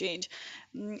climate change.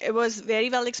 It was very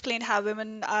well explained how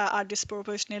women are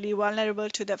disproportionately vulnerable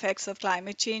to the effects of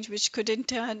climate change, which could in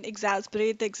turn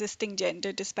exacerbate the existing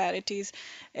gender disparities.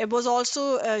 It was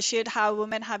also shared how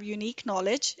women have unique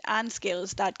knowledge and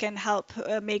skills that can help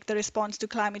make the response to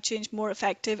climate change more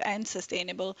effective and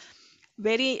sustainable.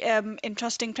 Very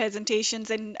interesting presentations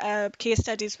and case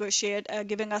studies were shared,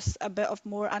 giving us a bit of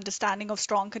more understanding of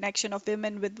strong connection of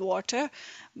women with water,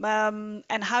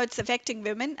 and how it's affecting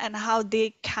women and how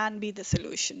they can be the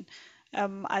solution.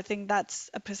 I think that's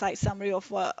a precise summary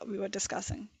of what we were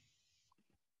discussing.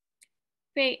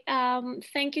 Great.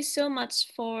 Thank you so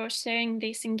much for sharing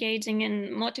these engaging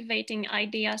and motivating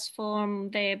ideas from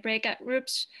the breakout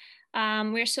groups.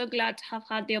 We're so glad to have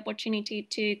had the opportunity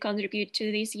to contribute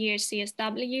to this year's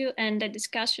CSW and the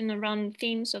discussion around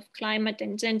themes of climate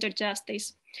and gender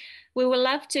justice. We would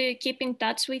love to keep in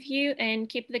touch with you and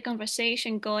keep the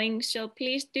conversation going, so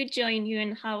please do join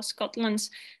UNHS Scotland's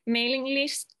mailing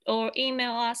list or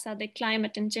email us at the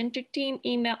Climate and Gender Team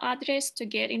email address to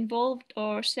get involved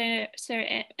or share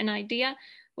an idea.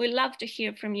 We'd love to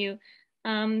hear from you.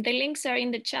 The links are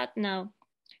in the chat now.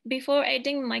 Before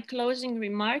ending my closing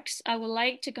remarks, I would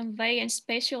like to convey a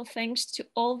special thanks to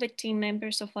all the team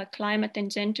members of our Climate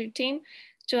and Gender Team,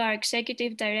 to our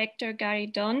Executive Director, Gary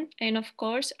Dunn, and of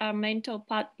course, our mentor,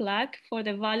 Pat Black, for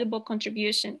the valuable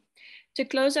contribution. To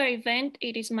close our event,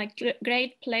 it is my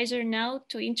great pleasure now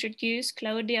to introduce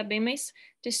Claudia Bemis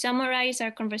to summarize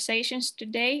our conversations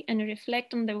today and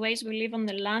reflect on the ways we live on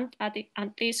the land at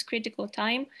this critical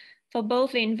time for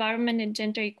both the environment and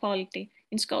gender equality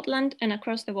in Scotland and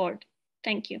across the world.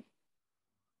 Thank you.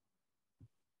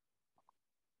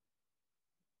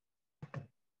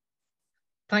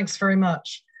 Thanks very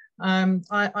much.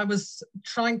 I was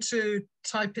trying to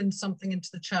type in something into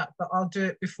the chat, but I'll do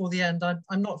it before the end.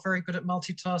 I'm not very good at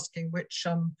multitasking, which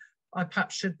I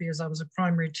perhaps should be, as I was a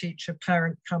primary teacher,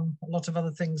 parent, come a lot of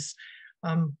other things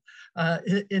in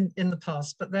the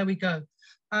past, but there we go.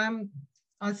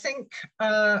 I think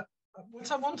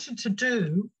what I wanted to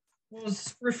do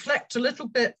was reflect a little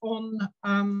bit on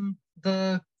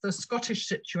the Scottish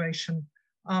situation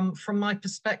from my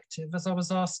perspective, as I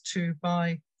was asked to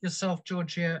by yourself,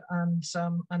 Georgia,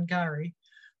 and Gary.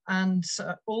 And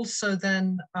also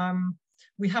then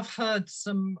we have heard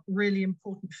some really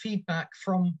important feedback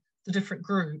from the different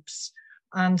groups.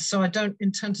 And so I don't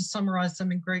intend to summarize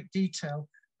them in great detail,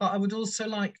 but I would also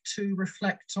like to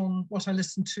reflect on what I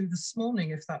listened to this morning,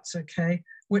 if that's okay,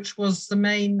 which was the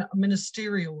main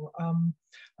ministerial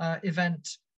event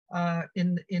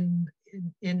in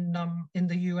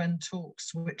the UN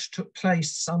talks, which took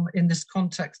place in this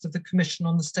context of the Commission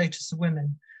on the Status of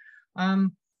Women.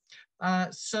 In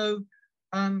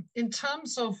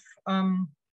terms of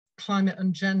climate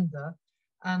and gender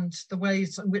and the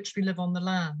ways in which we live on the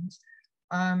land,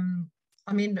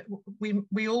 I mean,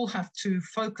 we all have to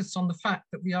focus on the fact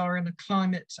that we are in a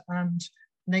climate and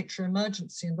nature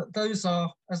emergency, and that those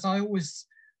are, as I always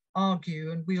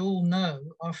argue, and we all know,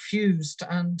 are fused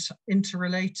and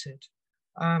interrelated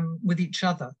with each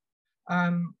other.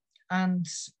 And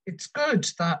it's good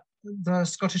that the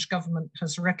Scottish government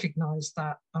has recognised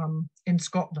that in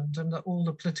Scotland, and that all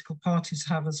the political parties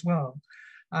have as well.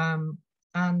 As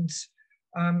an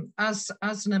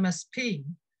MSP,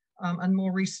 and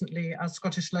more recently as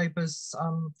Scottish Labour's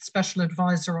special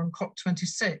advisor on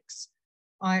COP26,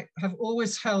 I have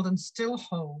always held and still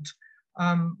hold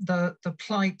the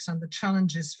plight and the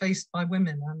challenges faced by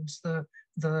women, and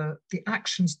the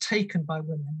actions taken by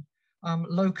women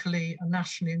locally and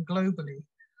nationally and globally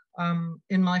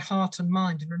in my heart and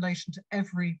mind in relation to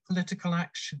every political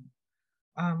action,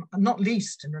 and not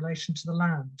least in relation to the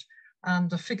land.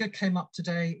 And a figure came up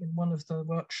today in one of the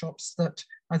workshops that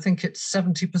I think it's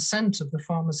 70% of the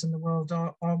farmers in the world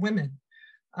are women.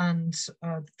 And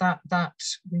that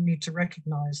we need to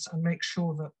recognise and make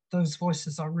sure that those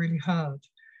voices are really heard.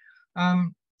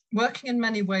 Working in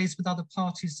many ways with other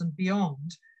parties and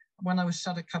beyond, when I was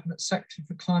Shadow Cabinet Secretary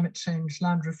for Climate Change,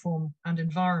 Land Reform and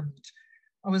Environment,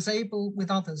 I was able with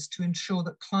others to ensure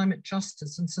that climate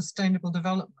justice and sustainable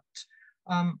development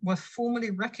were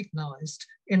formally recognised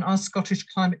in our Scottish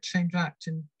Climate Change Act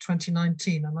in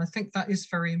 2019. And I think that is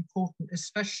very important,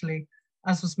 especially,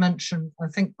 as was mentioned, I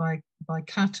think by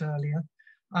Kat earlier,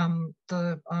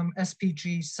 the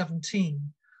SPG 17.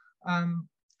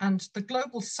 And the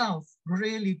Global South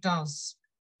really does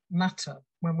matter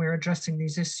when we're addressing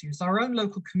these issues. Our own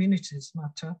local communities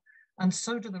matter, and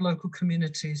so do the local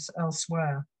communities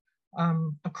elsewhere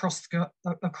across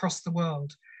the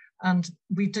world. And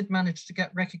we did manage to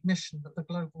get recognition that the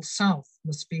Global South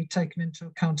must be taken into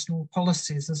account in all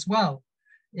policies as well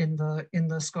in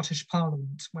the Scottish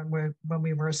Parliament when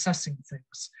we were assessing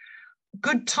things.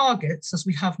 Good targets, as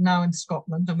we have now in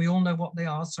Scotland, and we all know what they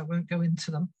are, so I won't go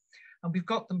into them, and we've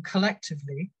got them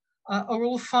collectively, are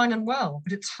all fine and well,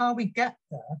 but it's how we get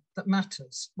there that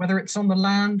matters, whether it's on the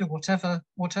land or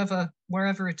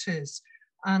wherever it is.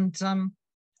 And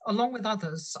along with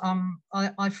others,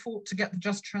 I fought to get the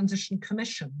Just Transition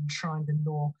Commission enshrined in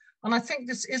law. And I think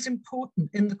this is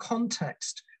important in the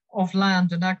context of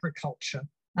land and agriculture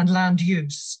and land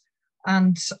use.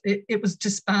 And it was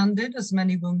disbanded, as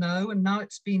many will know, and now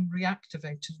it's been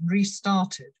reactivated,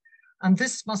 restarted. And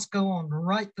this must go on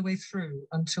right the way through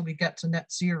until we get to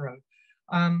net zero.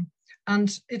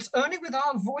 And it's only with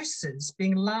our voices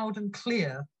being loud and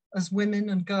clear as women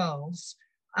and girls,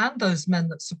 and those men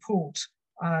that support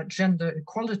gender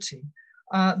equality,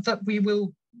 that we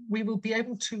will be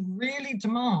able to really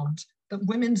demand that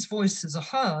women's voices are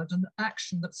heard, and that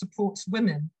action that supports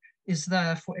women is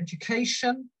there for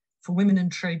education, for women in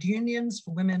trade unions,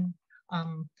 for women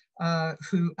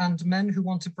and men who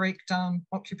want to break down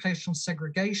occupational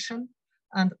segregation.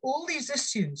 And all these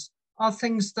issues are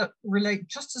things that relate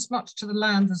just as much to the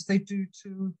land as they do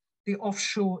to the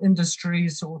offshore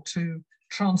industries or to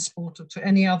transport or to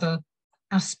any other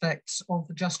aspects of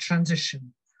the just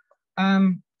transition.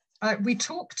 we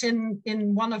talked in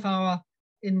one of our,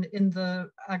 in the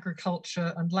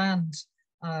agriculture and land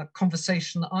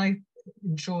conversation that I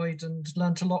enjoyed and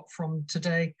learned a lot from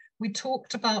today, we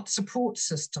talked about support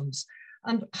systems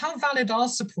and how valid are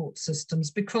support systems,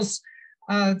 because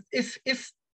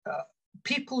if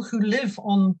people who live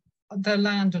on their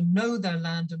land and know their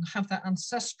land and have that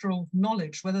ancestral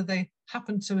knowledge, whether they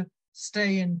happen to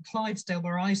stay in Clydesdale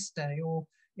where I stay, or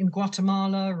in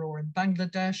Guatemala, or in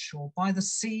Bangladesh, or by the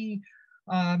sea,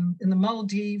 in the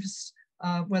Maldives,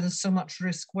 where there's so much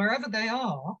risk, wherever they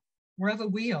are, wherever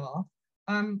we are,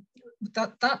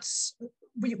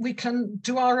 we can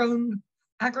do our own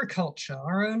agriculture,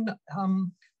 our own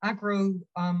agro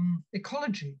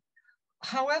ecology.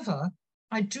 However,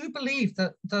 I do believe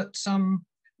that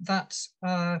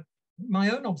my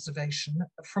own observation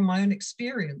from my own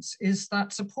experience is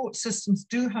that support systems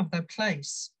do have their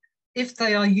place if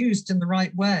they are used in the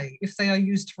right way. If they are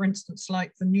used, for instance,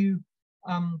 like the new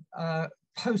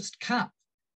post-CAP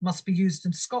must be used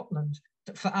in Scotland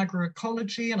for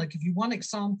agroecology. And I'll give you one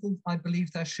example. I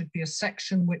believe there should be a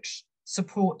section which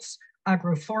supports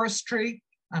agroforestry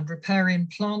and riparian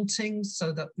planting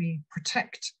so that we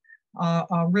protect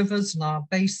our rivers and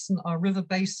our river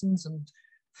basins, and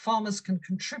farmers can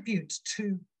contribute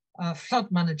to flood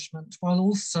management while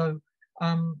also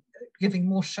giving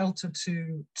more shelter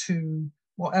to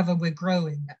whatever we're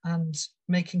growing, and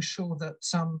making sure that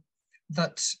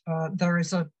there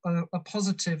is a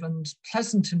positive and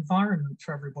pleasant environment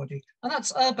for everybody. And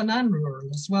that's urban and rural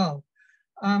as well.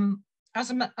 As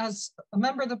a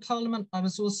member of the Parliament, I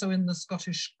was also in the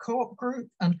Scottish Co-op group,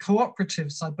 and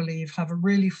cooperatives, I believe, have a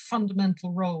really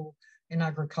fundamental role in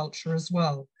agriculture as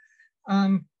well.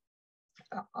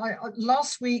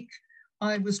 Last week,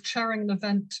 I was chairing an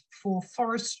event for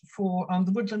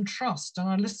the Woodland Trust, and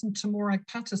I listened to Morag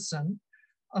Patterson,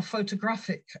 a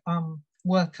photographic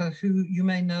worker who you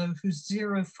may know, whose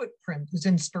zero footprint is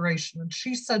inspiration. And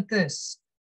she said this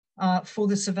for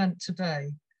this event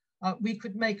today: we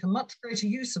could make a much greater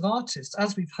use of artists,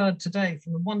 as we've heard today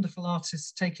from the wonderful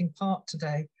artists taking part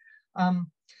today,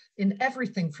 in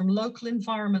everything from local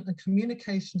environment and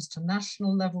communications to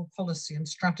national level policy and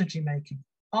strategy making.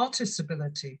 Artists'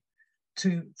 ability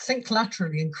to think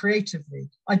laterally and creatively,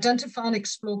 identify and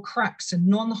explore cracks in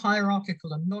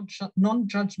non-hierarchical and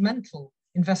non-judgmental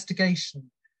investigation,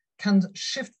 can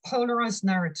shift polarized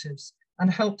narratives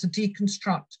and help to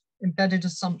deconstruct embedded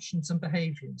assumptions and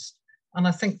behaviors. And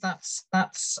I think that's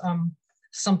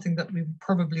something that we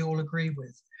probably all agree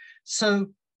with. So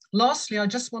lastly, I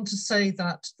just want to say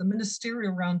that the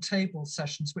ministerial roundtable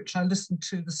sessions, which I listened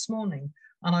to this morning,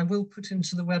 and I will put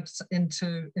into the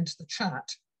into the chat,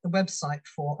 the website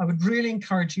for, I would really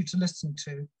encourage you to listen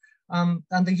to.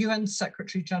 And the UN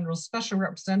Secretary General's Special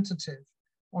Representative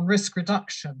on Risk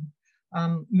Reduction,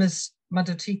 Ms.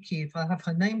 Madatiki, if I have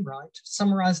her name right,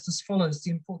 summarized as follows: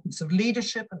 the importance of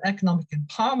leadership and economic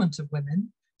empowerment of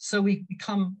women, so we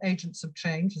become agents of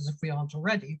change, as if we aren't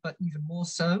already, but even more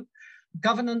so.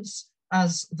 Governance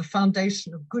as the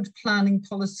foundation of good planning,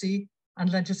 policy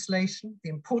and legislation, the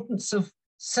importance of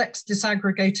sex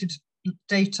disaggregated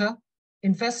data,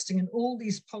 investing in all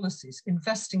these policies,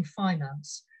 investing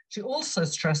finance. She also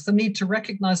stressed the need to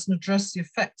recognize and address the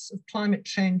effects of climate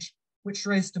change, which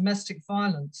raise domestic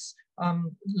violence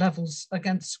levels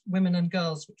against women and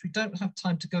girls, which we don't have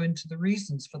time to go into the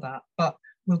reasons for that, but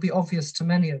will be obvious to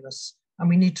many of us, and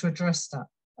we need to address that.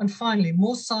 And finally,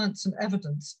 more science and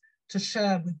evidence to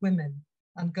share with women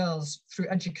and girls through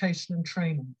education and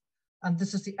training. And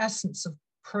this is the essence of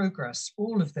progress,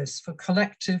 all of this for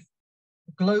collective,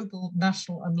 global,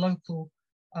 national and local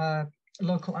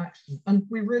action. And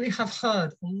we really have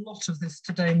heard a lot of this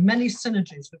today, many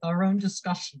synergies with our own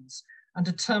discussions, and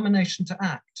determination to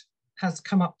act has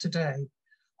come up today.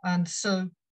 And so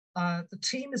the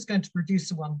team is going to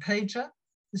produce a one-pager.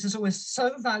 This is always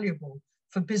so valuable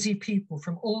for busy people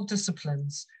from all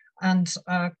disciplines. And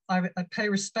I pay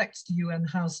respects to UN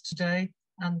House today.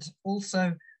 And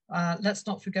also, let's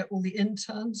not forget all the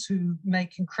interns who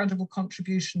make incredible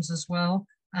contributions as well,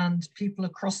 and people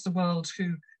across the world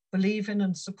who believe in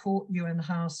and support UN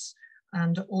House.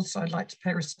 And also I'd like to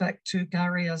pay respect to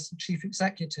Gary as the Chief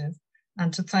Executive,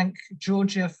 and to thank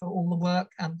Georgia for all the work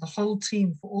and the whole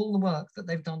team for all the work that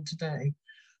they've done today.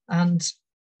 And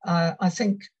I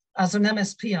think as an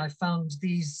MSP, I found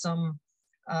these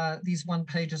one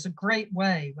pages a great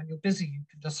way. When you're busy, you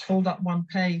can just hold up one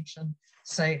page and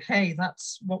say, hey,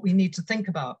 that's what we need to think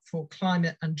about for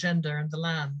climate and gender and the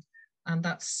land. And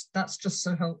that's just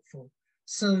so helpful.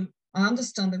 So I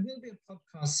understand there will be a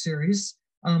podcast series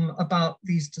about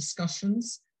these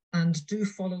discussions, and do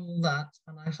follow all that.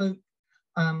 And I hope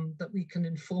that we can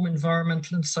inform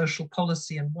environmental and social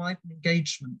policy and widen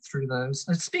engagement through those.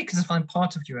 I speak as if I'm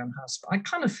part of UNHS, but I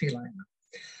kind of feel I am.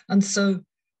 And so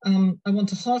I want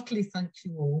to heartily thank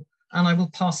you all, and I will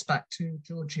pass back to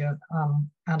Georgia,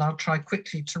 and I'll try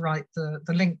quickly to write the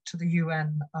link to the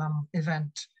UN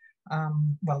event,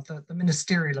 well, the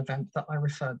ministerial event that I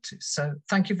referred to. So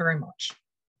thank you very much.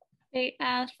 Okay,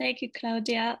 thank you,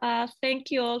 Claudia.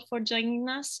 Thank you all for joining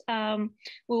us. We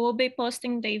will be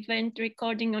posting the event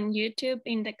recording on YouTube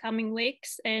in the coming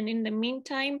weeks. And in the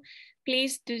meantime,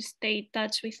 please do stay in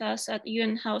touch with us at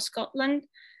UNHS Scotland.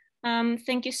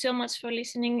 Thank you so much for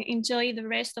listening. Enjoy the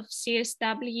rest of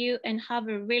CSW and have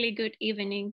a really good evening.